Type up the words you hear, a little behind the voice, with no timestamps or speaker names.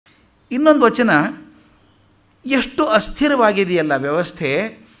ಇನ್ನೊಂದು ವಚನ, ಎಷ್ಟು ಅಸ್ಥಿರವಾಗಿದೆಯಲ್ಲ ವ್ಯವಸ್ಥೆ,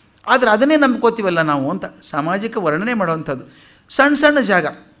 ಆದರೆ ಅದನ್ನೇ ನಂಬ್ಕೋತೀವಲ್ಲ ನಾವು ಅಂತ ಸಾಮಾಜಿಕ ವರ್ಣನೆ ಮಾಡುವಂಥದ್ದು. ಸಣ್ಣ ಸಣ್ಣ ಜಾಗ,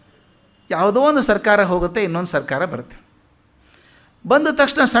 ಯಾವುದೋ ಒಂದು ಸರ್ಕಾರ ಹೋಗುತ್ತೆ, ಇನ್ನೊಂದು ಸರ್ಕಾರ ಬರುತ್ತೆ. ಬಂದ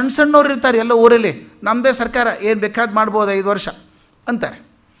ತಕ್ಷಣ ಸಣ್ಣ ಸಣ್ಣವ್ರು ಇರ್ತಾರೆ ಎಲ್ಲ ಊರಲ್ಲಿ, ನಮ್ಮದೇ ಸರ್ಕಾರ, ಏನು ಬೇಕಾದ್ದು ಮಾಡ್ಬೋದು 5 ವರ್ಷ ಅಂತಾರೆ.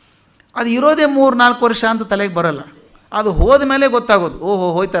 ಅದು ಇರೋದೇ 3-4 ವರ್ಷ ಅಂತ ತಲೆಗೆ ಬರೋಲ್ಲ. ಅದು ಹೋದ ಮೇಲೆ ಗೊತ್ತಾಗೋದು, ಓಹೋ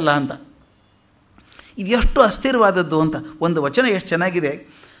ಹೋಯ್ತಲ್ಲ ಅಂತ. ಇದು ಎಷ್ಟು ಅಸ್ಥಿರವಾದದ್ದು ಅಂತ. ಒಂದು ವಚನ ಎಷ್ಟು ಚೆನ್ನಾಗಿದೆ,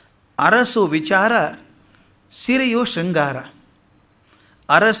 ಅರಸು ವಿಚಾರ ಸಿರಿಯು ಶೃಂಗಾರ,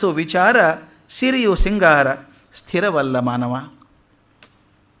 ಅರಸು ವಿಚಾರ ಸಿರಿಯು ಶೃಂಗಾರ, ಸ್ಥಿರವಲ್ಲ ಮಾನವ.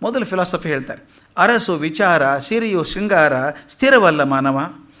 ಮೊದಲು ಫಿಲಾಸಫಿ ಹೇಳ್ತಾರೆ, ಅರಸು ವಿಚಾರ ಸಿರಿಯು ಶೃಂಗಾರ, ಸ್ಥಿರವಲ್ಲ ಮಾನವ.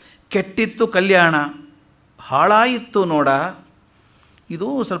 ಕೆಟ್ಟಿತ್ತು ಕಲ್ಯಾಣ ಹಾಳಾಯಿತು ನೋಡ. ಇದು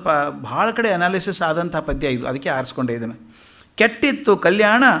ಸ್ವಲ್ಪ ಭಾಳ ಕಡೆ ಅನಾಲಿಸಿಸ್ ಆದಂಥ ಪದ್ಯ ಇದು, ಅದಕ್ಕೆ ಆರಿಸ್ಕೊಂಡೆ ಇದನ್ನು. ಕೆಟ್ಟಿತ್ತು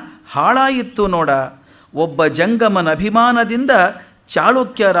ಕಲ್ಯಾಣ ಹಾಳಾಯಿತು ನೋಡ, ಒಬ್ಬ ಜಂಗಮನ ಅಭಿಮಾನದಿಂದ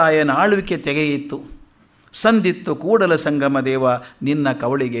ಚಾಳುಕ್ಯರಾಯನ ಆಳ್ವಿಕೆ ತೆಗೆಯಿತ್ತು, ಸಂದಿತ್ತು ಕೂಡಲ ಸಂಗಮ ದೇವ ನಿನ್ನ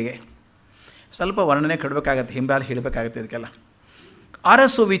ಕವಳಿಗೆಗೆ. ಸ್ವಲ್ಪ ವರ್ಣನೆ ಕೊಡಬೇಕಾಗತ್ತೆ, ಹಿಂಬಾಲ ಹೇಳಬೇಕಾಗತ್ತೆ ಇದಕ್ಕೆಲ್ಲ.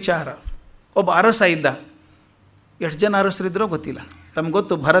 ಅರಸು ವಿಚಾರ, ಒಬ್ಬ ಅರಸ ಇದ್ದ. ಎಷ್ಟು ಜನ ಅರಸರಿದ್ರೋ ಗೊತ್ತಿಲ್ಲ. ತಮ್ಗೆ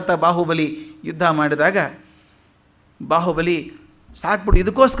ಗೊತ್ತು, ಭರತ ಬಾಹುಬಲಿ ಯುದ್ಧ ಮಾಡಿದಾಗ ಬಾಹುಬಲಿ ಸಾಕ್ಬಿಡು,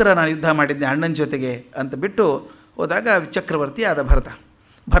 ಇದಕ್ಕೋಸ್ಕರ ನಾನು ಯುದ್ಧ ಮಾಡಿದ್ದೆ ಅಣ್ಣನ ಜೊತೆಗೆ ಅಂತ ಬಿಟ್ಟು ಹೋದಾಗ ಚಕ್ರವರ್ತಿ ಆದ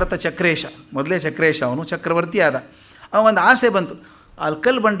ಭರತ ಚಕ್ರೇಶ, ಮೊದಲೇ ಚಕ್ರೇಶ, ಅವನು ಚಕ್ರವರ್ತಿ ಆದ. ಅವನೊಂದು ಆಸೆ ಬಂತು, ಅಲ್ಲಿ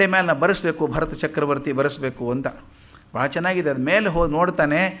ಕಲ್ಲು ಬಂಡೆ ಮೇಲೆ ನಾನು ಬರೆಸ್ಬೇಕು, ಭರತ ಚಕ್ರವರ್ತಿ ಬರೆಸ್ಬೇಕು ಅಂತ. ಭಾಳ ಚೆನ್ನಾಗಿದೆ. ಅದು ಮೇಲೆ ಹೋಗಿ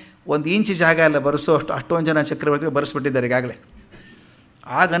ನೋಡ್ತಾನೆ, 1 ಇಂಚ್ ಜಾಗ ಎಲ್ಲ ಬರೆಸೋ ಅಷ್ಟೊಂದು ಜನ ಚಕ್ರವರ್ತಿಗೆ ಬರೆಸ್ಬಿಟ್ಟಿದ್ದಾರೆ ಈಗಾಗಲೇ.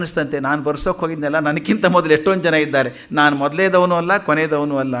 ಆಗ ಅನಿಸ್ತಂತೆ, ನಾನು ಬರ್ಸೋಕೆ ಹೋಗಿದ್ನೆಲ್ಲ ನನಗಿಂತ ಮೊದಲು ಎಷ್ಟೊಂದು ಜನ ಇದ್ದಾರೆ, ನಾನು ಮೊದಲೇದವನು ಅಲ್ಲ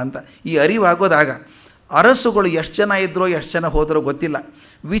ಕೊನೆಯದವನು ಅಲ್ಲ ಅಂತ ಈ ಅರಿವಾಗೋದಾಗ. ಅರಸುಗಳು ಎಷ್ಟು ಜನ ಇದ್ದರೋ ಎಷ್ಟು ಜನ ಹೋದರೋ ಗೊತ್ತಿಲ್ಲ,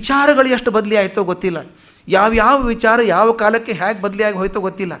 ವಿಚಾರಗಳು ಎಷ್ಟು ಬದಲಿ ಆಯಿತೋ ಗೊತ್ತಿಲ್ಲ, ಯಾವ್ಯಾವ ವಿಚಾರ ಯಾವ ಕಾಲಕ್ಕೆ ಹೇಗೆ ಬದಲಿಯಾಗಿ ಹೋಯ್ತೋ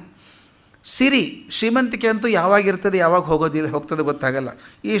ಗೊತ್ತಿಲ್ಲ. ಸಿರಿ ಶ್ರೀಮಂತಿಕೆ ಅಂತೂ ಯಾವಾಗಿರ್ತದೆ ಯಾವಾಗ ಹೋಗ್ತದೆ ಗೊತ್ತಾಗಲ್ಲ.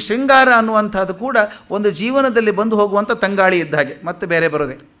 ಈ ಶೃಂಗಾರ ಅನ್ನುವಂಥದ್ದು ಕೂಡ ಒಂದು ಜೀವನದಲ್ಲಿ ಬಂದು ಹೋಗುವಂಥ ತಂಗಾಳಿ ಇದ್ದ ಹಾಗೆ, ಮತ್ತೆ ಬೇರೆ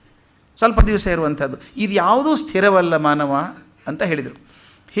ಬರೋದೆ, ಸ್ವಲ್ಪ ದಿವಸ ಇರುವಂಥದ್ದು. ಇದು ಯಾವುದೂ ಸ್ಥಿರವಲ್ಲ ಮಾನವ ಅಂತ ಹೇಳಿದರು.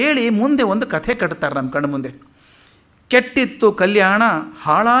 ಹೇಳಿ ಮುಂದೆ ಒಂದು ಕಥೆ ಕಟ್ತಾರೆ ನಮ್ಮ ಕಣ್ಣು ಮುಂದೆ. ಕೆಟ್ಟಿತ್ತು ಕಲ್ಯಾಣ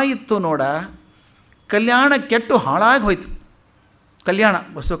ಹಾಳಾಯಿತು ನೋಡ. ಕಲ್ಯಾಣ ಕೆಟ್ಟು ಹಾಳಾಗಿ ಹೋಯ್ತು. ಕಲ್ಯಾಣ,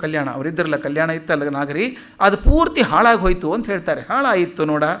 ಬಸವ ಕಲ್ಯಾಣ ಅವರಿದ್ದರಲ್ಲ, ಕಲ್ಯಾಣ ಇತ್ತಲ್ಲ ನಾಗರಿ, ಅದು ಪೂರ್ತಿ ಹಾಳಾಗಿ ಹೋಯ್ತು ಅಂತ ಹೇಳ್ತಾರೆ. ಹಾಳಾಯಿತು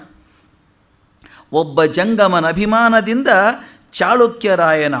ನೋಡ. ಒಬ್ಬ ಜಂಗಮನ ಅಭಿಮಾನದಿಂದ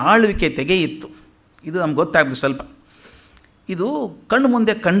ಚಾಳುಕ್ಯರಾಯನ ಆಳ್ವಿಕೆ ತೆಗೆಯಿತ್ತು. ಇದು ನಮ್ಗೆ ಗೊತ್ತಾಗ್ಬೋದು ಸ್ವಲ್ಪ. ಇದು ಕಣ್ಣು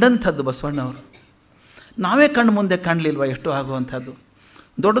ಮುಂದೆ ಕಂಡಂಥದ್ದು ಬಸವಣ್ಣವರು. ನಾವೇ ಕಣ್ಣು ಮುಂದೆ ಕಾಣಲಿಲ್ವ ಎಷ್ಟು ಆಗುವಂಥದ್ದು.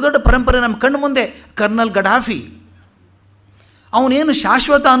 ದೊಡ್ಡ ದೊಡ್ಡ ಪರಂಪರೆ ನಮ್ಮ ಕಣ್ಣು ಮುಂದೆ. ಕರ್ನಲ್ ಗಡಾಫಿ ಅವನೇನು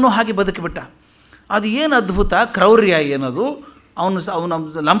ಶಾಶ್ವತ ಅನ್ನೋ ಹಾಗೆ ಬದುಕಿಬಿಟ್ಟ. ಅದು ಏನು ಅದ್ಭುತ ಕ್ರೌರ್ಯ ಏನದು, ಅವನ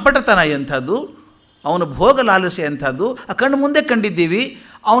ಲಂಪಟತನ ಎಂಥದ್ದು, ಅವನ ಭೋಗ ಲಾಲಸೆ ಅಂಥದ್ದು ಆ ಕಣ್ಣು ಮುಂದೆ ಕಂಡಿದ್ದೀವಿ.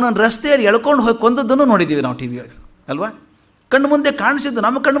 ಅವನನ್ನು ರಸ್ತೆಯಲ್ಲಿ ಎಳ್ಕೊಂಡು ಹೋಗಿ ಕೊಂದದ್ದನ್ನು ನೋಡಿದ್ದೀವಿ ನಾವು ಟಿ ವಿಯಲ್ಲಿ ಅಲ್ವಾ. ಕಣ್ಣು ಮುಂದೆ ಕಾಣಿಸಿದ್ದು,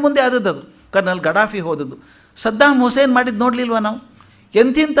 ನಮ್ಮ ಕಣ್ಣು ಮುಂದೆ ಆದದ್ದು ಅದು. ಕರ್ನಲ್ ಗಡಾಫಿ ಹೋದದ್ದು, ಸದ್ದಾಮ್ ಹುಸೇನ್ ಮಾಡಿದ್ದು ನೋಡಲಿಲ್ವ ನಾವು.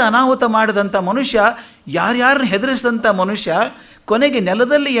 ಎಂತಿಂಥ ಅನಾಹುತ ಮಾಡಿದಂಥ ಮನುಷ್ಯ, ಯಾರ್ಯಾರನ್ನ ಹೆದರಿಸಿದಂಥ ಮನುಷ್ಯ, ಕೊನೆಗೆ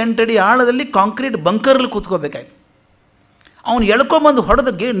ನೆಲದಲ್ಲಿ 8 ಅಡಿ ಆಳದಲ್ಲಿ ಕಾಂಕ್ರೀಟ್ ಬಂಕರಲ್ಲಿ ಕೂತ್ಕೋಬೇಕಾಯ್ತು. ಅವನು ಎಳ್ಕೊಂಬಂದು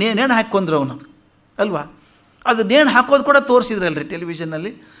ಹೊಡೆದು ನೇಣು ಹಾಕ್ಕೊಂಡ್ರು ಅವನು ಅಲ್ವಾ. ಅದು ನೇಣು ಹಾಕೋದು ಕೂಡ ತೋರಿಸಿದ್ರಲ್ರಿ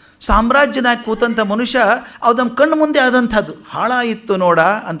ಟೆಲಿವಿಷನ್ನಲ್ಲಿ. ಸಾಮ್ರಾಜ್ಯನಾಗಿ ಕೂತಂಥ ಮನುಷ್ಯ ಅದು ನಮ್ಮ ಕಣ್ಣು ಮುಂದೆ ಆದಂಥದ್ದು. ಹಾಳಾಯಿತು ನೋಡ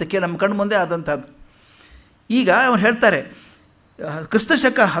ಅಂತ ಕೇಳಿ ನಮ್ಮ ಕಣ್ಣು ಮುಂದೆ ಆದಂಥದ್ದು. ಈಗ ಅವನು ಹೇಳ್ತಾರೆ,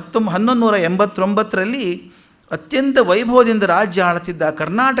 ಕ್ರಿಸ್ತಶಕ 1189ರಲ್ಲಿ ಅತ್ಯಂತ ವೈಭವದಿಂದ ರಾಜ್ಯ ಆಳ್ತಿದ್ದ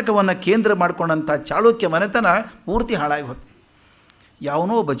ಕರ್ನಾಟಕವನ್ನು ಕೇಂದ್ರ ಮಾಡಿಕೊಂಡಂಥ ಚಾಳುಕ್ಯ ಮನೆತನ ಪೂರ್ತಿ ಹಾಳಾಗಿ ಹೋಯ್ತು.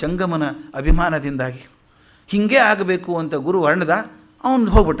 ಯಾವನೋ ಒಬ್ಬ ಜಂಗಮನ ಅಭಿಮಾನದಿಂದಾಗಿ. ಹೀಗೆ ಆಗಬೇಕು ಅಂತ ಗುರು ವರ್ಣದ,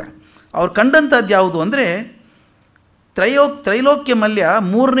 ಅವನು ಹೋಗ್ಬಿಟ್ಟ. ಅವ್ರು ಕಂಡಂಥದ್ದು ಯಾವುದು ಅಂದರೆ ತ್ರೈಲೋಕ್ಯ ಮಲ್ಯ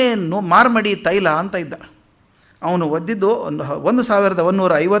 3ನೇ ಮಾರ್ಮಡಿ ತೈಲ ಅಂತ ಇದ್ದ. ಅವನು ಒದ್ದಿದ್ದು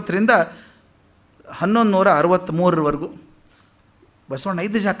 1150ರಿಂದ 1163ರವರೆಗೂ. ಬಸವಣ್ಣ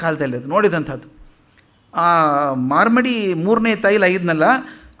ಇದ್ದ ಕಾಲದಲ್ಲಿ ಅದು ನೋಡಿದಂಥದ್ದು. ಆ ಮಾರ್ಮಡಿ 3ನೇ ತೈಲ ಇದ್ನಲ್ಲ,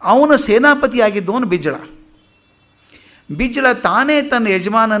 ಅವನ ಸೇನಾಪತಿಯಾಗಿದ್ದವನು ಬಿಜ್ಜಳ ತಾನೇ ತನ್ನ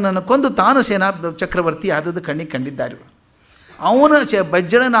ಯಜಮಾನನನ್ನು ಕೊಂದು ತಾನು ಚಕ್ರವರ್ತಿ ಆದದ್ದು ಕಣ್ಣಿಗೆ ಕಂಡಿದ್ದಾರೆ. ಅವನ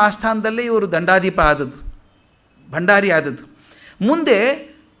ಬಜ್ಜಳನ ಆಸ್ಥಾನದಲ್ಲೇ ಇವರು ದಂಡಾಧಿಪ ಆದದ್ದು, ಭಂಡಾರಿ ಆದದ್ದು. ಮುಂದೆ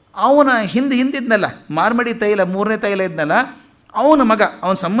ಅವನ ಹಿಂದಿದ್ನಲ್ಲ ಮಾರ್ಮಡಿ ತೈಲ 3ನೇ ತೈಲ ಇದ್ನಲ್ಲ, ಅವನ ಮಗ,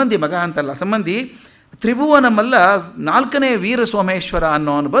 ಅವನ ಸಂಬಂಧಿ ತ್ರಿಭುವನ ಮಲ್ಲ 4ನೇ ವೀರ ಸೋಮೇಶ್ವರ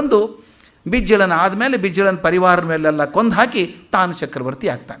ಅನ್ನೋನು ಬಂದು ಬಿಜ್ಜಳನ ಆದಮೇಲೆ ಬಿಜ್ಜಳನ ಪರಿವಾರದ ಮೇಲೆಲ್ಲ ಕೊಂದು ಹಾಕಿ ತಾನು ಚಕ್ರವರ್ತಿ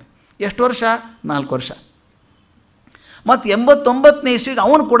ಆಗ್ತಾನೆ. ಎಷ್ಟು ವರ್ಷ? 4 ವರ್ಷ. ಮತ್ತು 89ನೇ ಇಸ್ವಿಗೆ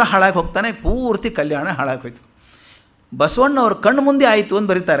ಅವನು ಕೂಡ ಹಾಳಾಗಿ ಹೋಗ್ತಾನೆ. ಪೂರ್ತಿ ಕಲ್ಯಾಣ ಹಾಳಾಗಿ ಹೋಯ್ತು. ಬಸವಣ್ಣವ್ರ ಕಣ್ಣು ಮುಂದೆ ಆಯಿತು ಅಂತ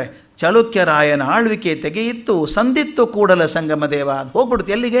ಬರೀತಾರೆ. ಚಾಳುಕ್ಯರಾಯನ ಆಳ್ವಿಕೆ ತೆಗೆಯಿತ್ತು, ಸಂದಿತ್ತು ಕೂಡಲ ಸಂಗಮ ದೇವ. ಅದು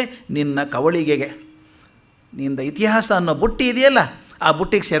ಹೋಗ್ಬಿಡ್ತು ಎಲ್ಲಿಗೆ? ನಿನ್ನ ಕವಳಿಗೆಗೆ. ನಿಂದ ಇತಿಹಾಸ ಅನ್ನೋ ಬುಟ್ಟಿ ಇದೆಯಲ್ಲ, ಆ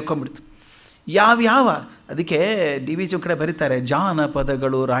ಬುಟ್ಟಿಗೆ ಸೇರ್ಕೊಂಡ್ಬಿಡ್ತು. ಯಾವ್ಯಾವ ಅದಕ್ಕೆ ಡಿ ವಿ ಜಿ ಕಡೆ ಬರೀತಾರೆ,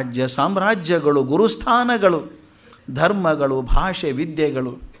 ಜಾನಪದಗಳು ರಾಜ್ಯ ಸಾಮ್ರಾಜ್ಯಗಳು ಗುರುಸ್ಥಾನಗಳು ಧರ್ಮಗಳು ಭಾಷೆ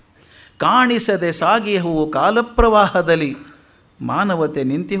ವಿದ್ಯೆಗಳು ಕಾಣಿಸದೆ ಸಾಗಿಹುವು ಕಾಲಪ್ರವಾಹದಲ್ಲಿ ಮಾನವತೆ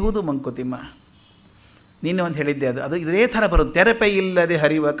ನಿಂತಿಹುದು ಮಂಕುತಿಮ್ಮ. ನಿನ್ನೆ ಒಂದು ಹೇಳಿದ್ದೆ, ಅದು ಇದೇ ಥರ ಬರುತ್ತೆ. ತೆರಪೆ ಇಲ್ಲದೆ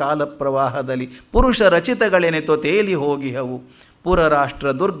ಹರಿವ ಕಾಲಪ್ರವಾಹದಲ್ಲಿ ಪುರುಷ ರಚಿತಗಳೇನೆತೋ ತೇಲಿ ಹೋಗಿಹವು ಪುರರಾಷ್ಟ್ರ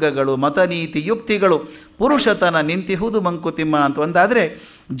ದುರ್ಗಗಳು ಮತನೀತಿ ಯುಕ್ತಿಗಳು ಪುರುಷತನ ನಿಂತಿಹುದು ಮಂಕುತಿಮ್ಮ ಅಂತ ಒಂದಾದರೆ,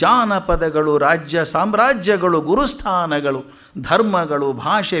 ಜಾನಪದಗಳು ರಾಜ್ಯ ಸಾಮ್ರಾಜ್ಯಗಳು ಗುರುಸ್ಥಾನಗಳು ಧರ್ಮಗಳು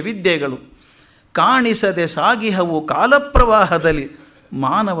ಭಾಷೆ ವಿದ್ಯೆಗಳು ಕಾಣಿಸದೆ ಸಾಗಿಹವು ಕಾಲಪ್ರವಾಹದಲ್ಲಿ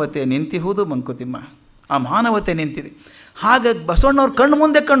ಮಾನವತೆ ನಿಂತಿಹುದು ಮಂಕುತಿಮ್ಮ. ಆ ಮಾನವತೆ ನಿಂತಿದೆ. ಹಾಗಾಗಿ ಬಸವಣ್ಣವ್ರು ಕಣ್ಣು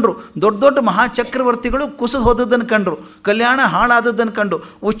ಮುಂದೆ ಕಂಡರು, ದೊಡ್ಡ ದೊಡ್ಡ ಮಹಾಚಕ್ರವರ್ತಿಗಳು ಕುಸಿದು ಹೋದದ್ದನ್ನು ಕಂಡರು, ಕಲ್ಯಾಣ ಹಾಳಾದದ್ದನ್ನು ಕಂಡು,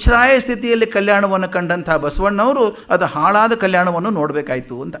 ಉಚ್ಛ್ರಾಯ ಸ್ಥಿತಿಯಲ್ಲಿ ಕಲ್ಯಾಣವನ್ನು ಕಂಡಂಥ ಬಸವಣ್ಣವರು ಅದು ಹಾಳಾದ ಕಲ್ಯಾಣವನ್ನು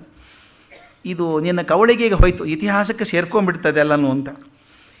ನೋಡಬೇಕಾಯ್ತು ಅಂತ. ಇದು ನಿನ್ನ ಕವಳಿಗೆಗೆ ಹೋಯಿತು, ಇತಿಹಾಸಕ್ಕೆ ಸೇರ್ಕೊಂಡ್ಬಿಡ್ತದೆ ಎಲ್ಲನೂ ಅಂತ.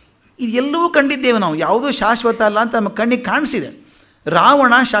 ಇದೆಲ್ಲವೂ ಕಂಡಿದ್ದೇವೆ ನಾವು. ಯಾವುದೂ ಶಾಶ್ವತ ಅಲ್ಲ ಅಂತ ನಮ್ಮ ಕಣ್ಣಿಗೆ ಕಾಣಿಸಿದೆ.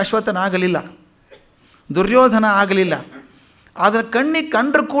 ರಾವಣ ಶಾಶ್ವತನಾಗಲಿಲ್ಲ, ದುರ್ಯೋಧನ ಆಗಲಿಲ್ಲ. ಆದರೆ ಕಣ್ಣಿಗೆ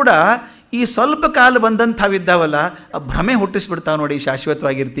ಕಂಡರೂ ಕೂಡ ಈ ಸ್ವಲ್ಪ ಕಾಲ ಬಂದಂಥವಿದ್ದಾವಲ್ಲ, ಆ ಭ್ರಮೆ ಹುಟ್ಟಿಸ್ಬಿಡ್ತಾವೆ ನೋಡಿ,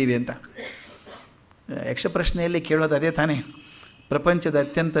 ಶಾಶ್ವತವಾಗಿರ್ತೀವಿ ಅಂತ. ಯಕ್ಷ ಪ್ರಶ್ನೆಯಲ್ಲಿ ಕೇಳೋದು ಅದೇ ತಾನೇ, ಪ್ರಪಂಚದ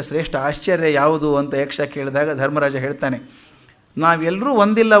ಅತ್ಯಂತ ಶ್ರೇಷ್ಠ ಆಶ್ಚರ್ಯ ಯಾವುದು ಅಂತ ಯಕ್ಷ ಕೇಳಿದಾಗ ಧರ್ಮರಾಜ ಹೇಳ್ತಾನೆ, ನಾವೆಲ್ಲರೂ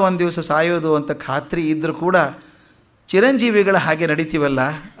ಒಂದಿಲ್ಲ ಒಂದು ದಿವಸ ಸಾಯೋದು ಅಂತ ಖಾತ್ರಿ ಇದ್ದರೂ ಕೂಡ ಚಿರಂಜೀವಿಗಳ ಹಾಗೆ ನಡೀತೀವಲ್ಲ,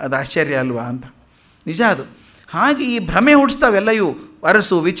 ಅದು ಆಶ್ಚರ್ಯ ಅಲ್ವಾ ಅಂತ. ನಿಜ ಅದು. ಹಾಗೆ ಈ ಭ್ರಮೆ ಹುಟ್ಟಿಸ್ತಾವೆಲ್ಲ ಇವು,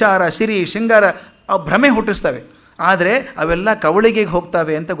 ಅರಸು ವಿಚಾರ ಸಿರಿ ಶೃಂಗಾರ, ಆ ಭ್ರಮೆ ಹುಟ್ಟಿಸ್ತವೆ. ಆದರೆ ಅವೆಲ್ಲ ಕವಳಿಗೆಗೆ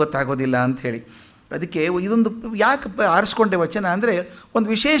ಹೋಗ್ತವೆ ಅಂತ ಗೊತ್ತಾಗೋದಿಲ್ಲ ಅಂಥೇಳಿ. ಅದಕ್ಕೆ ಇದೊಂದು ಯಾಕೆ ಆರಿಸ್ಕೊಂಡೆ ವಚನ ಅಂದರೆ, ಒಂದು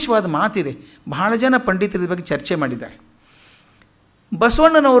ವಿಶೇಷವಾದ ಮಾತಿದೆ. ಬಹಳ ಜನ ಪಂಡಿತರ ಬಗ್ಗೆ ಚರ್ಚೆ ಮಾಡಿದ್ದಾರೆ.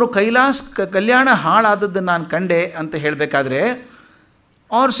 ಬಸವಣ್ಣನವರು ಕಲ್ಯಾಣ ಹಾಳಾದದ್ದನ್ನು ನಾನು ಕಂಡೆ ಅಂತ ಹೇಳಬೇಕಾದ್ರೆ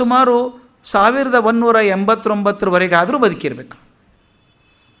ಅವ್ರು ಸುಮಾರು 1189 ಬದುಕಿರಬೇಕು,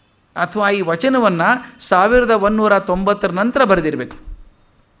 ಅಥವಾ ಈ ವಚನವನ್ನು 1190 ನಂತರ ಬರೆದಿರಬೇಕು.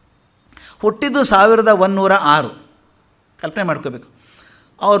 ಹುಟ್ಟಿದ್ದು 1106, ಕಲ್ಪನೆ ಮಾಡ್ಕೋಬೇಕು.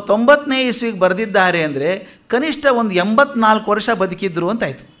 ಅವ್ರು 90ನೇ ಇಸ್ವಿಗೆ ಬರೆದಿದ್ದಾರೆ ಅಂದರೆ ಕನಿಷ್ಠ ಒಂದು 84 ವರ್ಷ ಬದುಕಿದ್ರು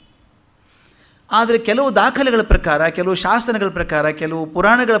ಅಂತಾಯಿತು. ಆದರೆ ಕೆಲವು ದಾಖಲೆಗಳ ಪ್ರಕಾರ, ಕೆಲವು ಶಾಸನಗಳ ಪ್ರಕಾರ, ಕೆಲವು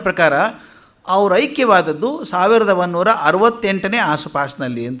ಪುರಾಣಗಳ ಪ್ರಕಾರ ಅವರು ಐಕ್ಯವಾದದ್ದು 1168ನೇ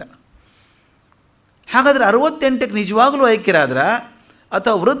ಆಸುಪಾಸಿನಲ್ಲಿ ಅಂತ. ಹಾಗಾದರೆ 68ಕ್ಕೆ ನಿಜವಾಗಲೂ ಐಕ್ಯರಾದ್ರ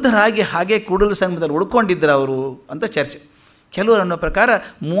ಅಥವಾ ವೃದ್ಧರಾಗಿ ಹಾಗೆ ಕೂಡಲ ಸಂಗಮದಲ್ಲಿ ಉಳ್ಕೊಂಡಿದ್ರು ಅವರು ಅಂತ ಚರ್ಚೆ. ಕೆಲವರು ಅನ್ನೋ ಪ್ರಕಾರ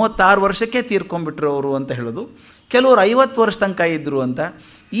 36 ವರ್ಷಕ್ಕೆ ತೀರ್ಕೊಂಡ್ಬಿಟ್ರು ಅವರು ಅಂತ ಹೇಳೋದು, ಕೆಲವರು 50 ವರ್ಷ ತನಕ ಇದ್ದರು ಅಂತ.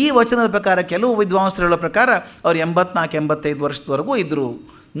 ಈ ವಚನದ ಪ್ರಕಾರ ಕೆಲವು ವಿದ್ವಾಂಸರು ಹೇಳೋ ಪ್ರಕಾರ ಅವ್ರು 84-85 ವರ್ಷದವರೆಗೂ ಇದ್ದರು.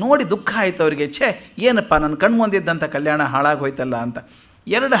 ನೋಡಿ ದುಃಖ ಆಯಿತು ಅವರಿಗೆ, ಏನಪ್ಪ ನನ್ನ ಕಣ್ಮುಂದಿದ್ದಂಥ ಕಲ್ಯಾಣ ಹಾಳಾಗಿ ಹೋಯ್ತಲ್ಲ ಅಂತ.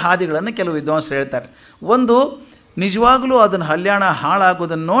 ಎರಡು ಹಾದಿಗಳನ್ನು ಕೆಲವು ವಿದ್ವಾಂಸರು ಹೇಳ್ತಾರೆ. ಒಂದು, ನಿಜವಾಗಲೂ ಅದನ್ನು ಕಲ್ಯಾಣ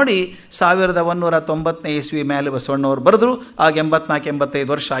ಹಾಳಾಗೋದನ್ನು ನೋಡಿ 1190ನೇ ಇಸ್ವಿ ಮೇಲೆ ಬಸವಣ್ಣವ್ರು ಬರೆದ್ರು, ಆಗ 84-85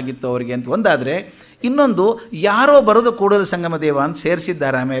 ವರ್ಷ ಆಗಿತ್ತು ಅವರಿಗೆ ಅಂತ ಒಂದಾದರೆ, ಇನ್ನೊಂದು ಯಾರೋ ಬರೆದು ಕೂಡಲ ಸಂಗಮ ದೇವ ಅಂತ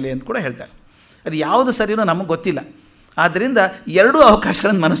ಸೇರಿಸಿದ್ದಾರೆ ಆಮೇಲೆ ಅಂತ ಕೂಡ ಹೇಳ್ತಾರೆ. ಅದು ಯಾವುದು ಸರಿನೋ ನಮಗೆ ಗೊತ್ತಿಲ್ಲ. ಆದ್ದರಿಂದ ಎರಡೂ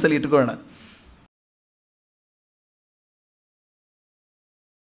ಅವಕಾಶಗಳನ್ನು ಮನಸ್ಸಲ್ಲಿ ಇಟ್ಕೊಳ್ಳೋಣ.